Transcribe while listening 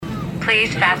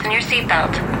Please fasten your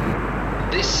seatbelt.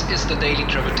 This is the Daily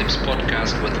Travel Tips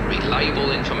podcast with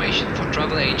reliable information for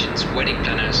travel agents, wedding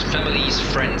planners, families,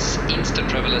 friends, instant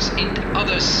travelers, and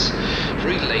others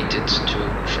related to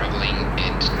traveling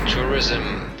and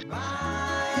tourism.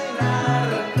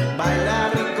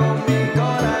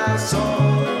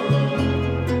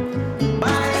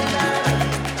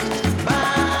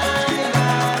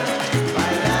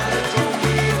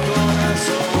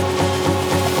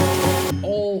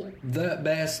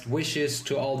 Best wishes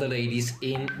to all the ladies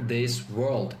in this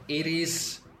world. It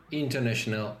is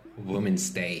International Women's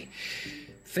Day.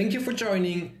 Thank you for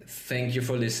joining. Thank you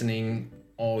for listening,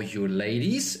 all you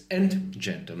ladies and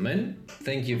gentlemen.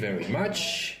 Thank you very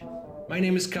much. My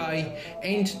name is Kai,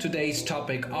 and today's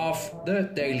topic of the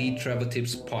Daily Travel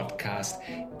Tips podcast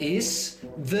is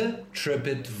the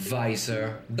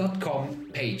TripAdvisor.com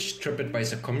page.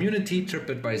 TripAdvisor community,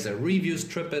 TripAdvisor reviews,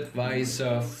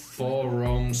 TripAdvisor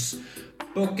forums,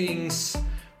 bookings,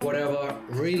 whatever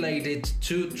related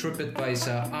to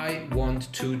TripAdvisor. I want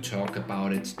to talk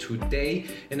about it today,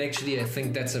 and actually I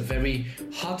think that's a very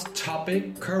hot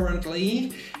topic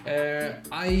currently.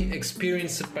 I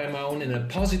experienced it by my own in a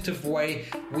positive way.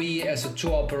 We as a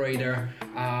tour operator,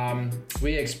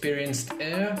 we experienced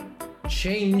a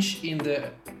change in the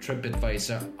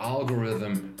TripAdvisor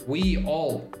algorithm. We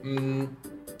all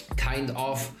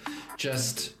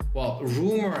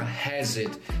rumor has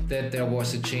it that there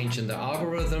was a change in the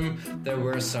algorithm. There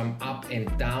were some up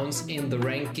and downs in the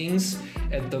rankings.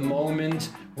 At the moment,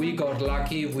 we got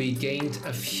lucky. We gained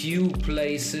a few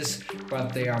places,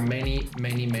 but there are many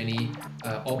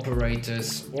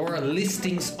operators or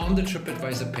listings on the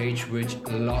TripAdvisor page which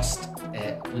lost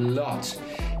a lot.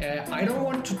 I don't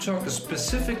want to talk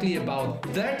specifically about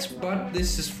that, but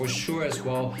this is for sure as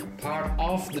well part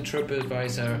of the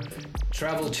TripAdvisor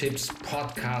Travel Tips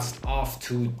podcast of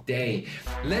today.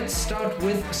 Let's start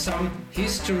with some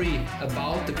history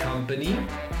about the company.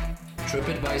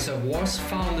 TripAdvisor was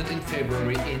founded in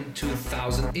February in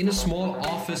 2000 in a small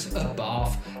office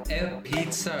above a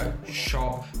pizza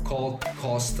shop called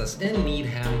Costa's in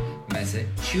Needham,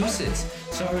 Massachusetts.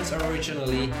 So it's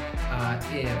originally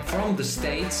from the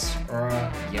States,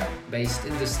 based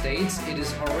in the States. It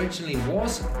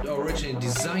was originally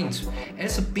designed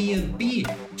as a B&B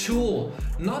tool,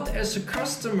 not as a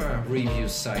customer review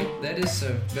site. That is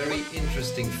a very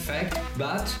interesting fact,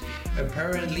 but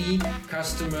apparently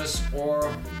customers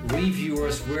or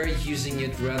reviewers were using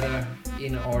it rather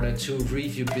in order to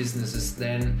review businesses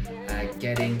than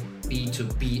getting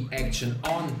B2B action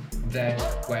on that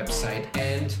website.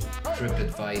 And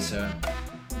TripAdvisor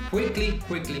quickly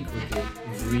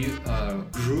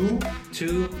grew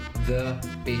to the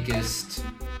biggest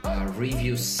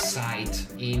review site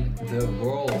in the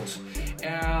world.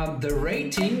 The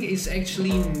rating is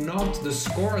actually not, the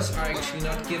scores are actually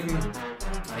not given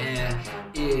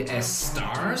as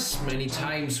stars. Many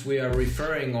times we are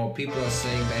referring, or people are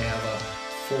saying they have a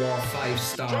 4 or 5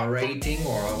 star rating,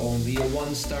 or only a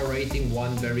 1 star rating,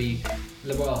 one very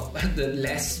the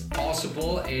less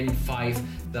possible, and 5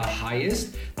 the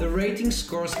highest. The rating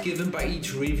scores given by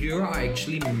each reviewer are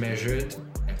actually measured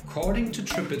according to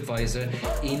TripAdvisor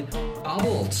in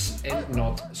bubbles and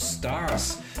not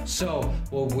stars. So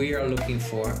what we are looking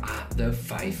for are the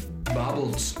 5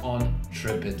 bubbles on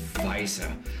TripAdvisor.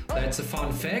 That's a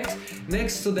fun fact.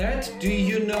 Next to that, do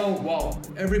you know,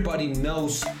 everybody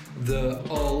knows the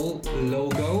OL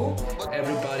logo.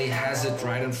 Everybody has it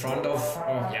right in front of,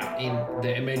 in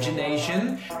the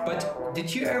imagination. But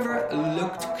did you ever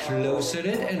look close at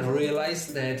it and realize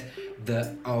that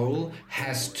the OL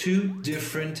has 2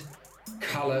 different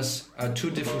colors,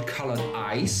 2 different colored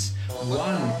eyes?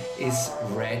 One is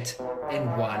red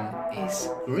and one is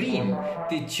green.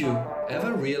 Did you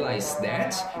ever realize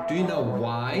that? Do you know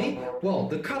why? Well,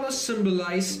 the colors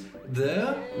symbolize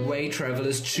the way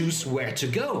travelers choose where to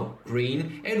go,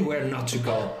 green, and where not to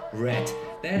go, red.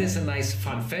 That is a nice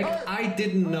fun fact. I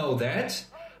didn't know that.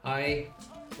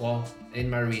 In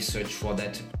my research for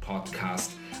that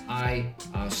podcast, I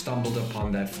stumbled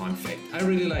upon that fun fact. I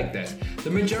really like that.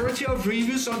 The majority of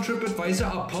reviews on TripAdvisor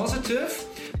are positive.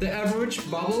 The average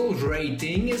bubble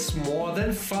rating is more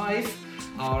than 4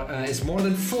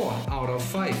 out of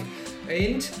 5.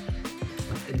 And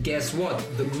guess what?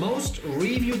 The most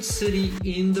reviewed city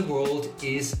in the world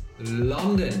is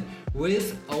London,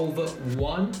 with over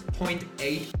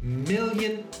 1.8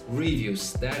 million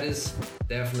reviews. That is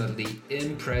definitely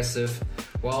impressive.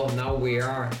 Well, now we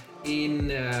are in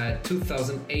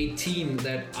 2018.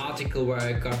 That article where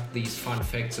I got these fun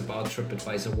facts about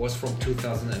TripAdvisor was from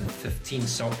 2015.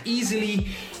 So easily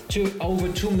to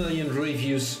over 2 million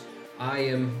reviews. I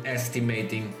am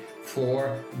estimating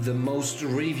for the most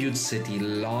reviewed city,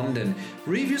 London.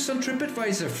 Reviews on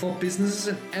TripAdvisor for businesses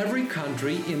in every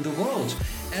country in the world.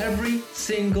 Every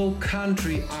single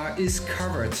country is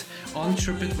covered on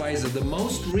TripAdvisor. The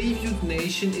most reviewed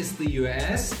nation is the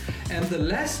US, and the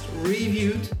least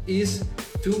reviewed is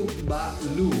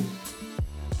Tuvalu.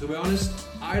 To be honest,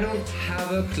 I don't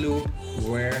have a clue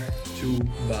where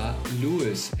Tuvalu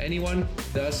is. Anyone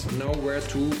does know where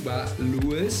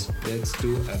Tuvalu is? Let's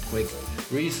do a quick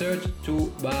research.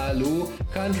 Tuvalu,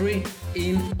 country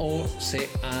in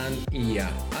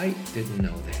Oceania. I didn't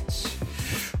know that.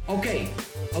 Okay,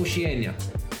 Oceania.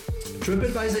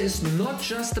 TripAdvisor is not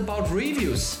just about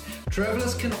reviews.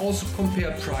 Travelers can also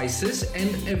compare prices and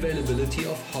availability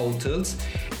of hotels,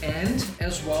 and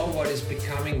as well what is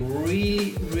becoming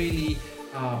really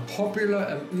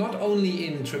popular, not only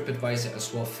in TripAdvisor,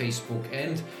 as well Facebook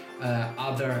and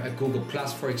other Google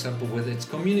Plus, for example, with its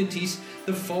communities,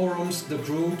 the forums, the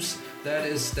groups. That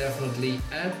is definitely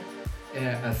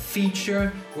a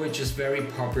feature which is very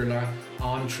popular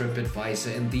on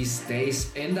TripAdvisor in these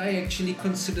days, and I actually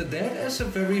consider that as a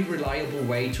very reliable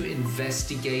way to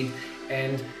investigate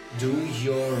and do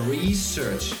your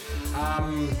research.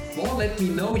 Well, let me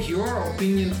know your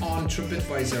opinion on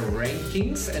TripAdvisor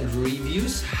rankings and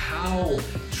reviews. How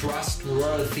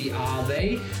trustworthy are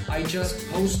they? I just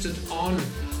posted on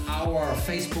our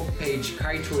Facebook page,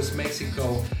 Kai Tours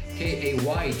Mexico,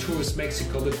 KAY Tours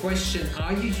Mexico, the question: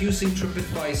 are you using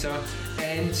TripAdvisor,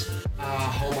 and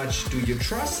how much do you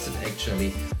trust it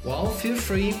actually? Well, feel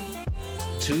free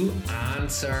to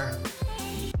answer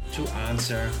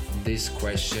this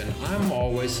question. I'm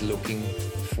always looking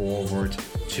forward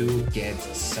to get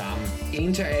some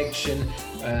interaction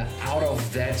out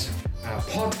of that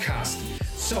podcast.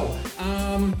 So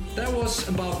that was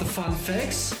about the fun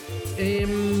facts.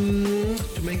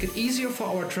 To make it easier for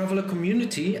our traveler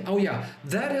community, oh yeah,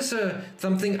 that is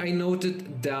something I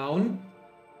noted down.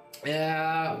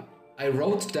 I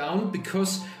wrote down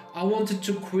because I wanted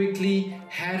to quickly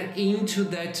head into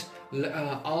that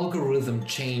algorithm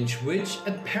change, which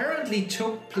apparently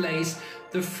took place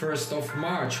the 1st of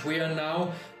March. We are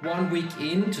now 1 week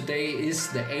in. Today is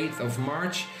the 8th of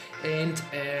March, and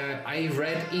I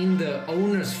read in the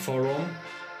owners forum,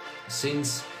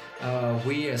 since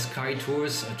we as Kai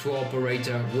Tours, a tour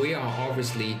operator, we are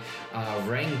obviously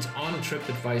ranked on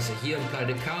TripAdvisor here in Playa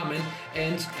del Carmen,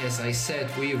 and as I said,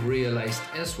 we realized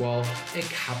as well a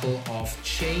couple of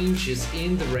changes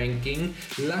in the ranking.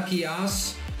 Lucky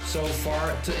us so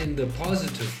far in the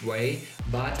positive way,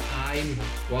 but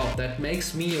that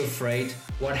makes me afraid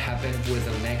what happened with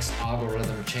the next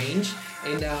algorithm change.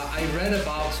 And I read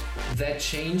about that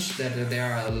change, that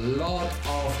there are a lot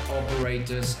of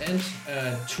operators and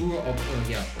tour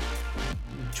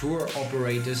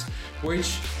operators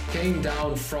which came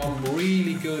down from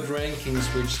really good rankings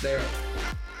which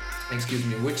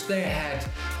they had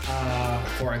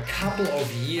for a couple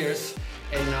of years,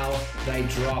 and now they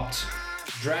dropped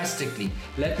drastically.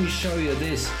 Let me show you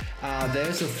this.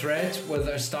 There's a thread where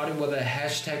they're starting with a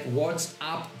hashtag What's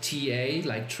Up TA,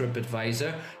 like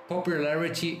TripAdvisor,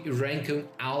 popularity ranking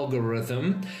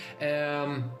algorithm.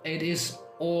 It is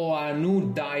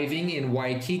Oanu Diving in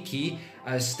Waikiki,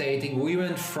 stating we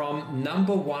went from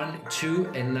number 1 to,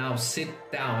 and now sit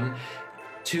down,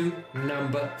 to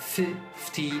number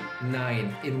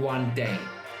 59 in one day.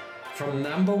 From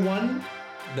number 1,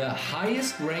 the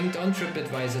highest ranked on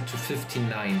TripAdvisor, to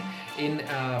 59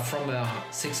 from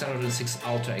 606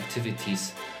 outdoor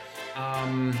activities.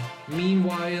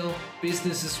 Meanwhile,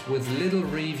 businesses with little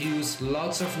reviews,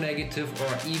 lots of negative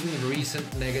or even recent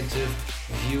negative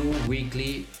few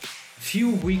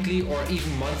weekly or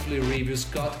even monthly reviews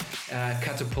got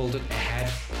catapulted ahead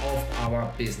of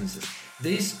our businesses.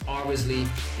 This obviously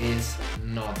is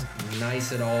not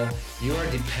nice at all. You are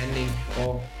depending,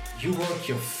 or you work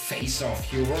your face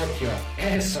off, you work your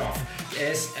ass off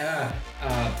as a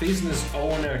business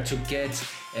owner to get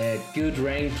good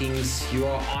rankings. You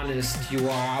are honest, you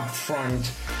are upfront.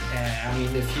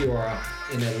 If you are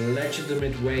in a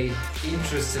legitimate way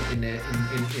interested in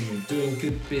doing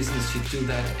good business, you do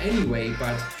that anyway.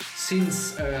 But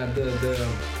since the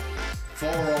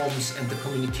forums and the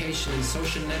communication in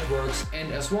social networks,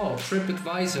 and as well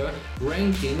TripAdvisor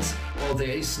rankings, well, there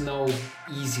is no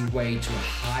easy way to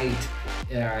hide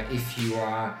if you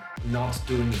are not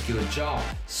doing a good job.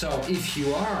 So if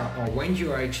you are, or when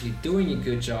you are actually doing a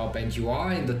good job and you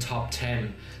are in the top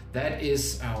 10, that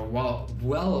is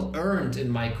well earned in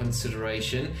my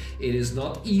consideration. It is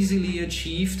not easily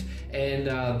achieved,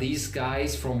 and these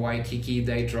guys from Waikiki,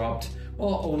 they dropped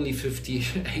only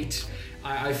 58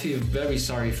 I feel very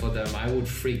sorry for them. I would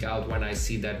freak out when I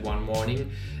see that one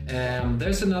morning.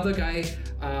 There's another guy,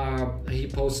 he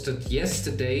posted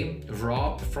yesterday,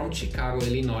 Rob from Chicago,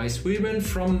 Illinois. We went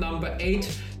from number 8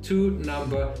 to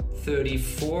number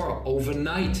 34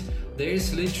 overnight. There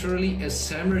is literally a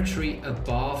cemetery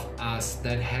above us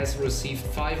that has received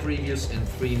 5 reviews in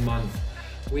 3 months.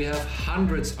 We have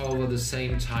hundreds over the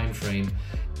same time frame.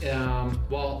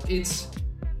 Well, it's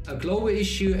a global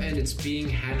issue and it's being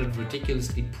handled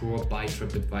ridiculously poor by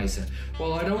TripAdvisor.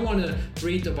 Well, I don't want to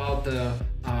read about the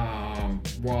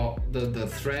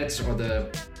threads or the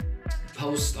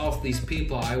posts of these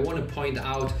people. I want to point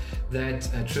out that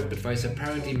TripAdvisor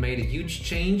apparently made a huge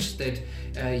change, that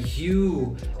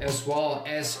you, as well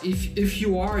as if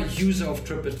you are a user of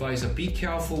TripAdvisor, be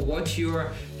careful what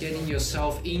you're getting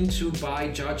yourself into by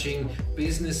judging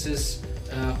businesses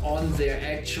on their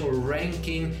actual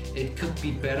ranking. It could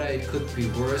be better, it could be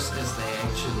worse, as they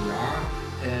actually are.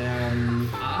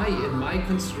 In my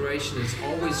consideration, it's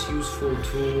always useful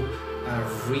to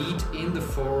read in the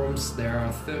forums. There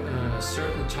are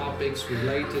certain topics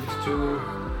related to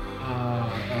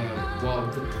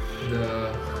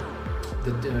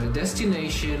the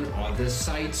destination or the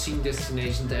sightseeing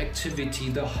destination, the activity,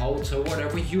 the hotel,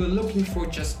 whatever you're looking for.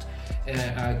 Just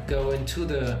go into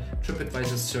the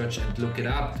TripAdvisor search and look it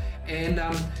up. And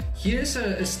here's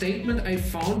a statement I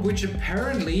found, which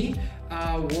apparently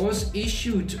was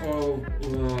issued or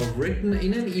written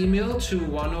in an email to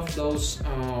one of those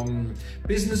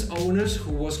business owners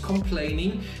who was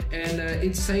complaining. And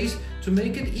it says, to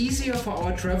make it easier for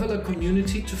our traveler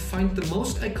community to find the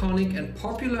most iconic and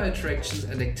popular attractions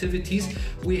and activities,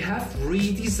 we have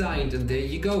redesigned, and there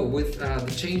you go, with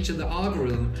the change in the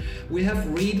algorithm, we have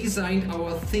redesigned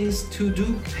our Things to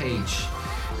Do page.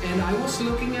 And I was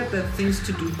looking at that Things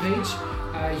to Do page.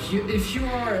 If you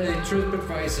are a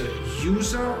TripAdvisor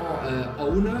user or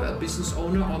owner, a business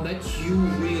owner on that, you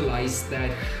realize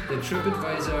that the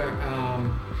TripAdvisor,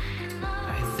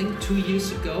 I think 2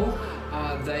 years ago,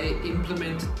 they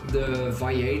implemented the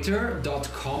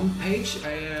Viator.com page.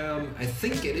 I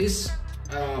think it is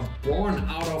born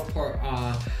out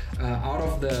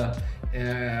of the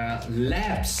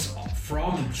labs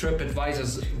from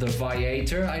TripAdvisor's The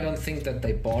Viator. I don't think that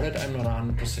they bought it. I'm not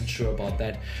 100% sure about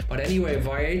that. But anyway,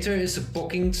 Viator is a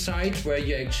booking site where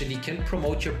you actually can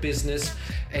promote your business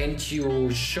and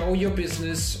you show your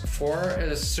business for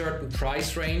a certain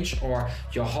price range, or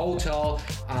your hotel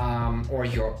or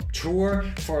your tour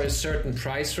for a certain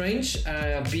price range.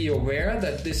 Be aware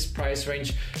that this price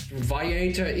range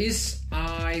Viator is,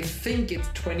 I think it's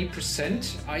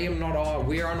 20%.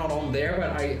 We are not on there,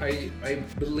 but I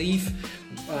believe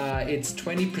it's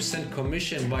 20%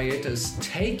 commission Viator is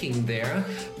taking there.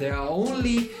 They are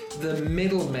only the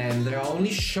middleman. They are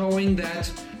only showing that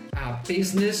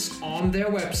business on their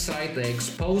website. They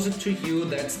expose it to you.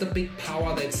 That's the big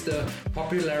power. That's the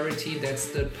popularity. That's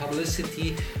the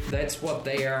publicity. That's what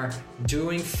they are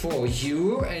doing for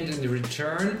you. And in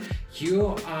return,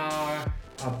 you are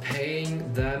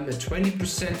paying them a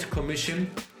 20% commission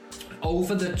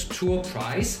over the tour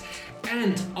price.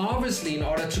 And obviously, in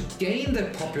order to gain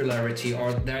that popularity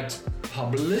or that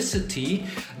publicity,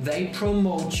 they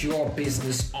promote your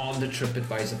business on the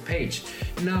TripAdvisor page.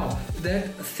 Now,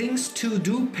 that Things to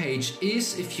Do page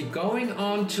is, if you're going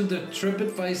on to the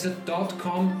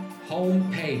TripAdvisor.com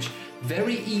homepage,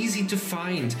 very easy to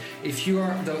find. If you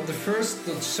are the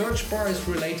search bar is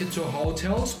related to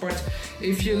hotels, but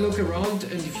if you look around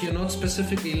and if you're not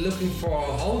specifically looking for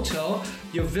a hotel,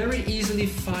 you very easily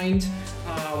find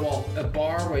a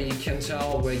bar where you can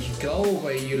tell where you go,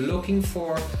 where you're looking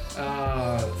for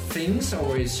things, or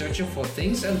where you're searching for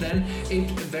things, and then it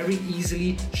very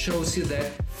easily shows you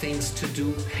that Things to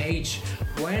Do page.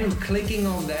 When clicking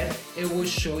on that, it will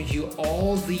show you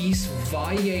all these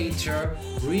Viator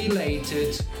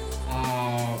related,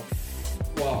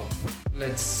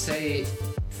 let's say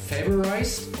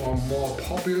favorized or more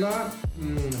popular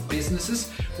businesses.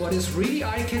 What is really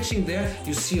eye-catching there,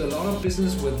 you see a lot of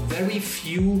business with very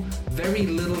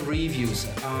little reviews.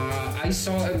 I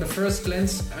saw in the first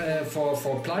glance for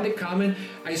Playa del Carmen,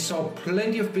 I saw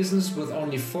plenty of business with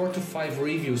only 4 to 5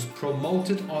 reviews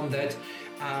promoted on that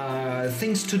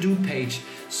Things to Do page.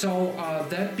 So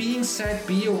that being said,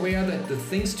 be aware that the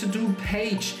Things to Do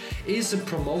page is a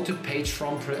promoted page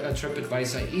from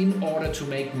TripAdvisor in order to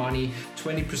make money,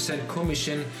 20%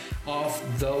 commission of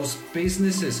those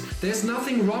businesses. There's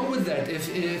nothing wrong with that.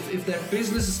 If that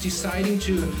business is deciding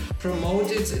to promote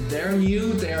it, they're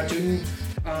new, they are doing,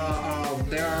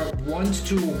 they want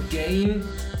to gain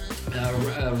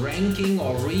ranking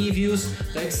or reviews.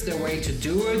 That's the way to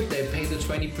do it. They pay the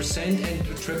 20%, and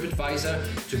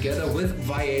TripAdvisor together with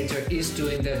Viator is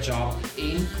doing their job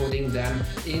in putting them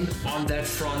in on that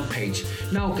front page.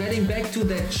 Now getting back to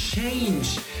that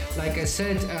change, like I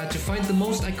said, to find the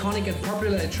most iconic and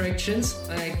popular attractions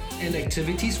and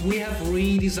activities, we have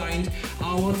redesigned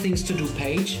our things to do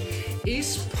page.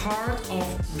 Is part of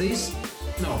this,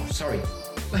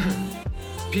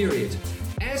 period.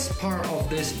 As part of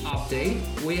this update,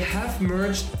 we have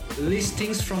merged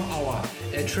listings from our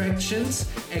attractions,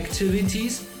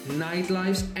 activities,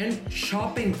 nightlives, and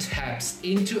shopping tabs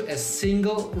into a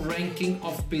single ranking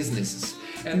of businesses.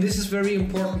 And this is very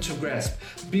important to grasp.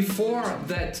 Before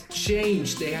that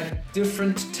change, they had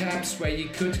different tabs where you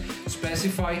could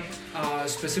specify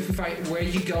where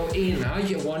you go in.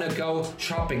 You want to go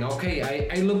shopping. Okay,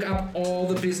 I look up all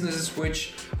the businesses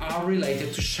which are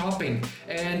related to shopping.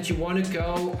 And you want to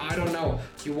go,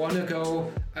 you want to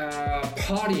go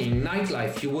partying,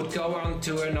 nightlife. You would go on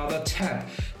to another tab.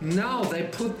 Now they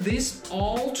put this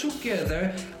all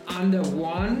together under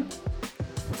one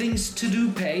things to do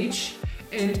page.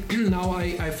 And now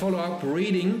I follow up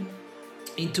reading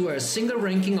into a single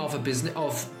ranking of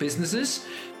businesses.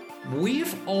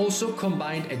 We've also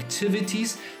combined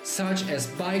activities such as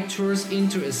bike tours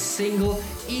into a single,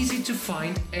 easy to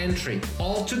find entry.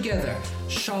 All together,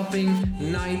 shopping,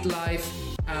 nightlife,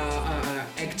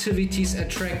 activities,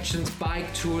 attractions,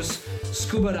 bike tours,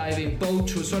 scuba diving, boat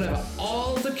tours, whatever.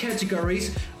 All the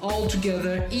categories all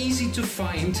together, easy to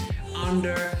find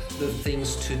under the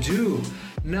things to do.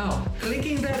 Now,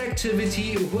 clicking that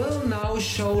activity will now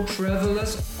show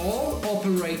travelers all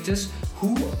operators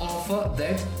who offer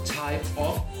that type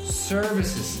of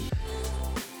services.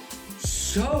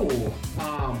 So,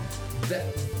 I'm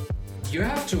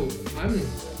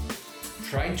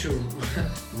trying to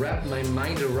wrap my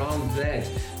mind around that.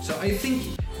 So I think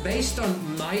based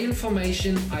on my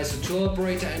information as a tour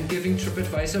operator, I'm giving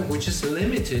TripAdvisor, which is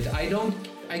limited.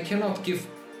 I cannot give.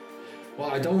 Well,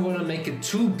 I don't want to make it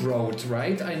too broad,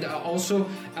 right? And also,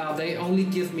 they only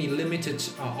give me limited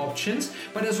options.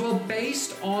 But as well,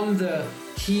 based on the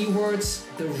keywords,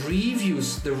 the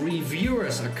reviews, the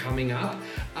reviewers are coming up,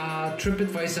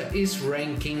 TripAdvisor is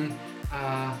ranking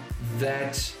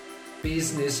that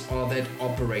business or that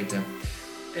operator.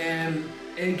 And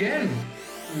again,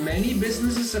 many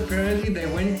businesses apparently they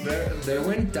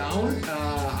went down.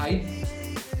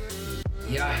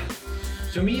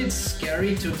 To me, it's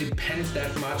scary to depend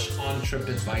that much on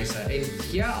TripAdvisor.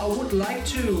 And I would like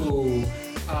to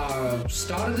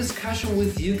start a discussion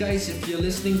with you guys if you're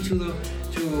listening to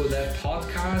that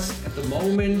podcast at the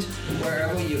moment,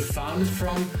 wherever you found it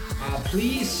from.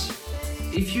 Please,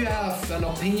 if you have an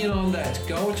opinion on that,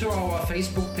 go to our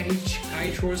Facebook page,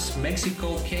 Kay Tours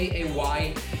Mexico,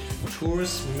 KAY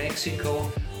Tours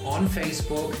Mexico on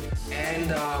Facebook,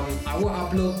 and I will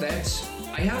upload that.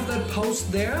 I have that post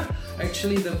there.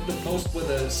 Actually, the post with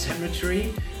the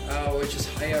cemetery, which is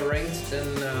higher ranked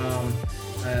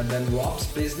than Rob's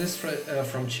business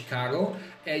from Chicago.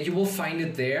 You will find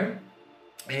it there.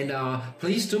 And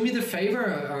please do me the favor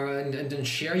and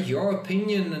share your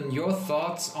opinion and your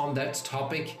thoughts on that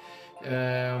topic.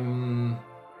 I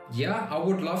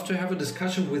would love to have a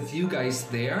discussion with you guys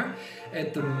there.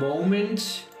 At the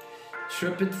moment,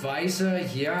 TripAdvisor,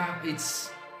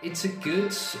 it's a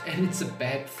good and it's a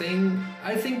bad thing.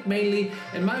 I think mainly,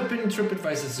 in my opinion,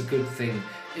 TripAdvisor is a good thing.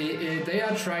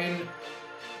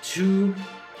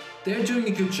 They're doing a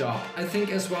good job. I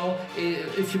think as well,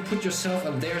 if you put yourself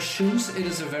in their shoes, it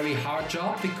is a very hard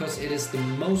job because it is the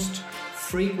most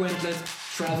frequented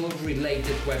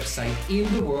travel-related website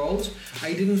in the world.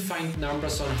 I didn't find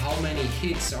numbers on how many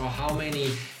hits or how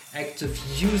many active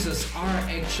users are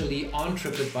actually on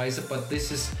TripAdvisor, but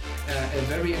this is a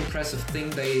very impressive thing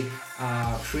they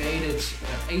created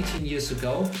 18 years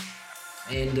ago.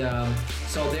 And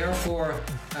so therefore,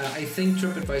 I think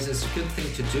TripAdvisor is a good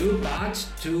thing to do, but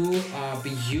to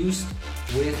be used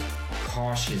with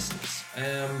cautiousness.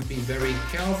 Be very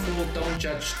careful, don't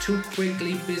judge too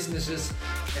quickly businesses.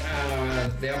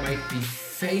 There might be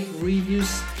fake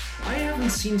reviews. I haven't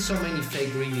seen so many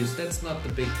fake reviews. That's not the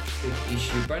big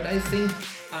issue, but I think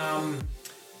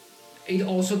it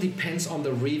also depends on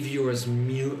the reviewer's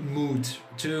mood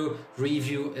to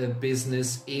review a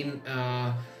business in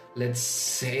let's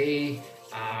say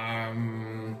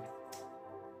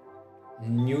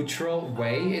neutral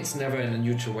way. It's never in a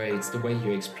neutral way, it's the way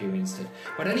you experienced it.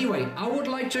 But anyway, I would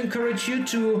like to encourage you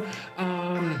to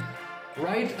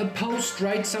write a post,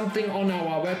 write something on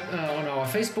our on our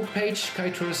Facebook page,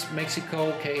 Kay Tours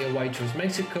Mexico, KAY Tours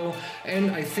Mexico.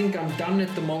 And I think I'm done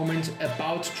at the moment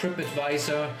about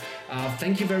TripAdvisor.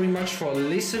 Thank you very much for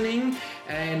listening.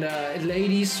 And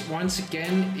ladies, once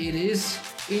again, it is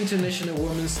International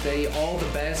Women's Day. All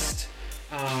the best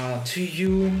to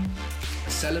you.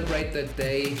 Celebrate that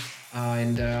day.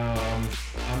 And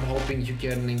I'm hoping you're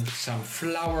getting some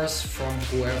flowers from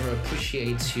whoever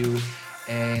appreciates you.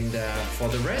 And for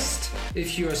the rest,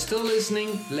 if you're still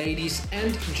listening, ladies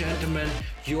and gentlemen,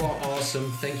 you are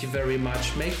awesome. Thank you very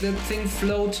much. Make that thing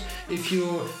float. If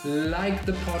you like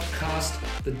the podcast,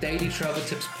 the Daily Travel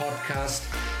Tips podcast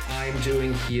I'm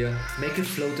doing here, make it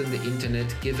float in the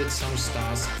internet. Give it some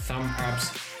stars, thumb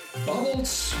ups,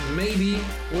 bubbles, maybe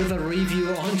with a review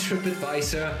on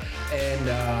TripAdvisor,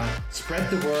 and spread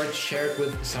the word. Share it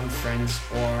with some friends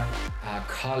or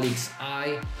colleagues.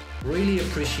 I really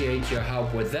appreciate your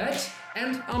help with that,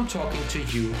 and I'm talking to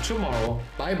you tomorrow.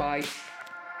 Bye bye.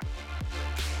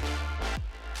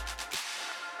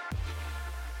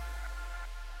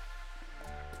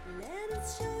 Let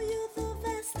us show you the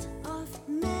west of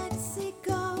Mexico.